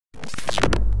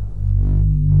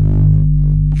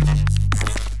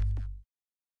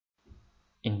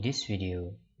this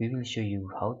video, we will show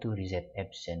you how to reset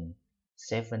Epson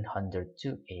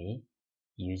 702A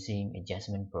using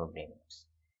adjustment programs.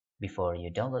 Before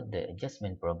you download the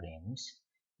adjustment programs,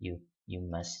 you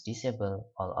must disable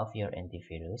all of your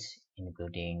antivirus,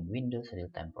 including Windows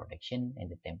Real-Time Protection and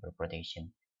the Temper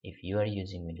Protection if you are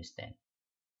using Windows 10.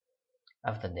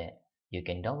 After that, you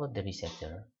can download the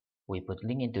resetter. We put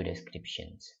link into the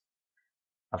descriptions.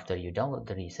 After you download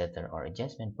the resetter or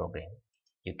adjustment program,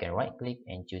 you can right-click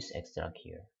and choose Extract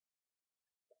here.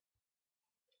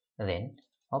 Then,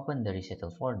 open the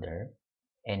resetter folder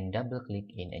and double-click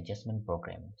in Adjustment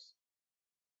Programs.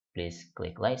 Please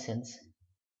click License,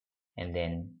 and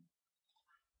then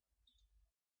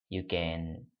you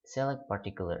can select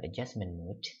particular adjustment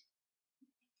mode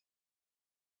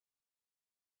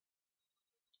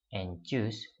and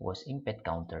choose Was Impact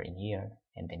Counter in here,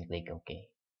 and then click OK.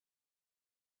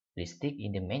 Please click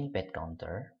in the main impact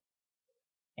counter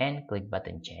and click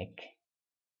button Check.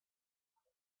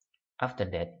 After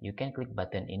that, you can click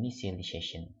button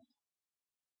Initialization.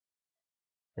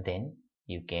 Then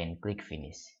you can click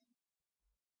Finish.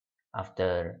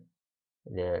 After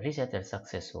the resetter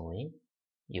successfully,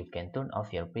 you can turn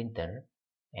off your printer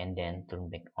and then turn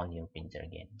back on your printer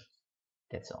again.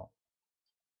 That's all.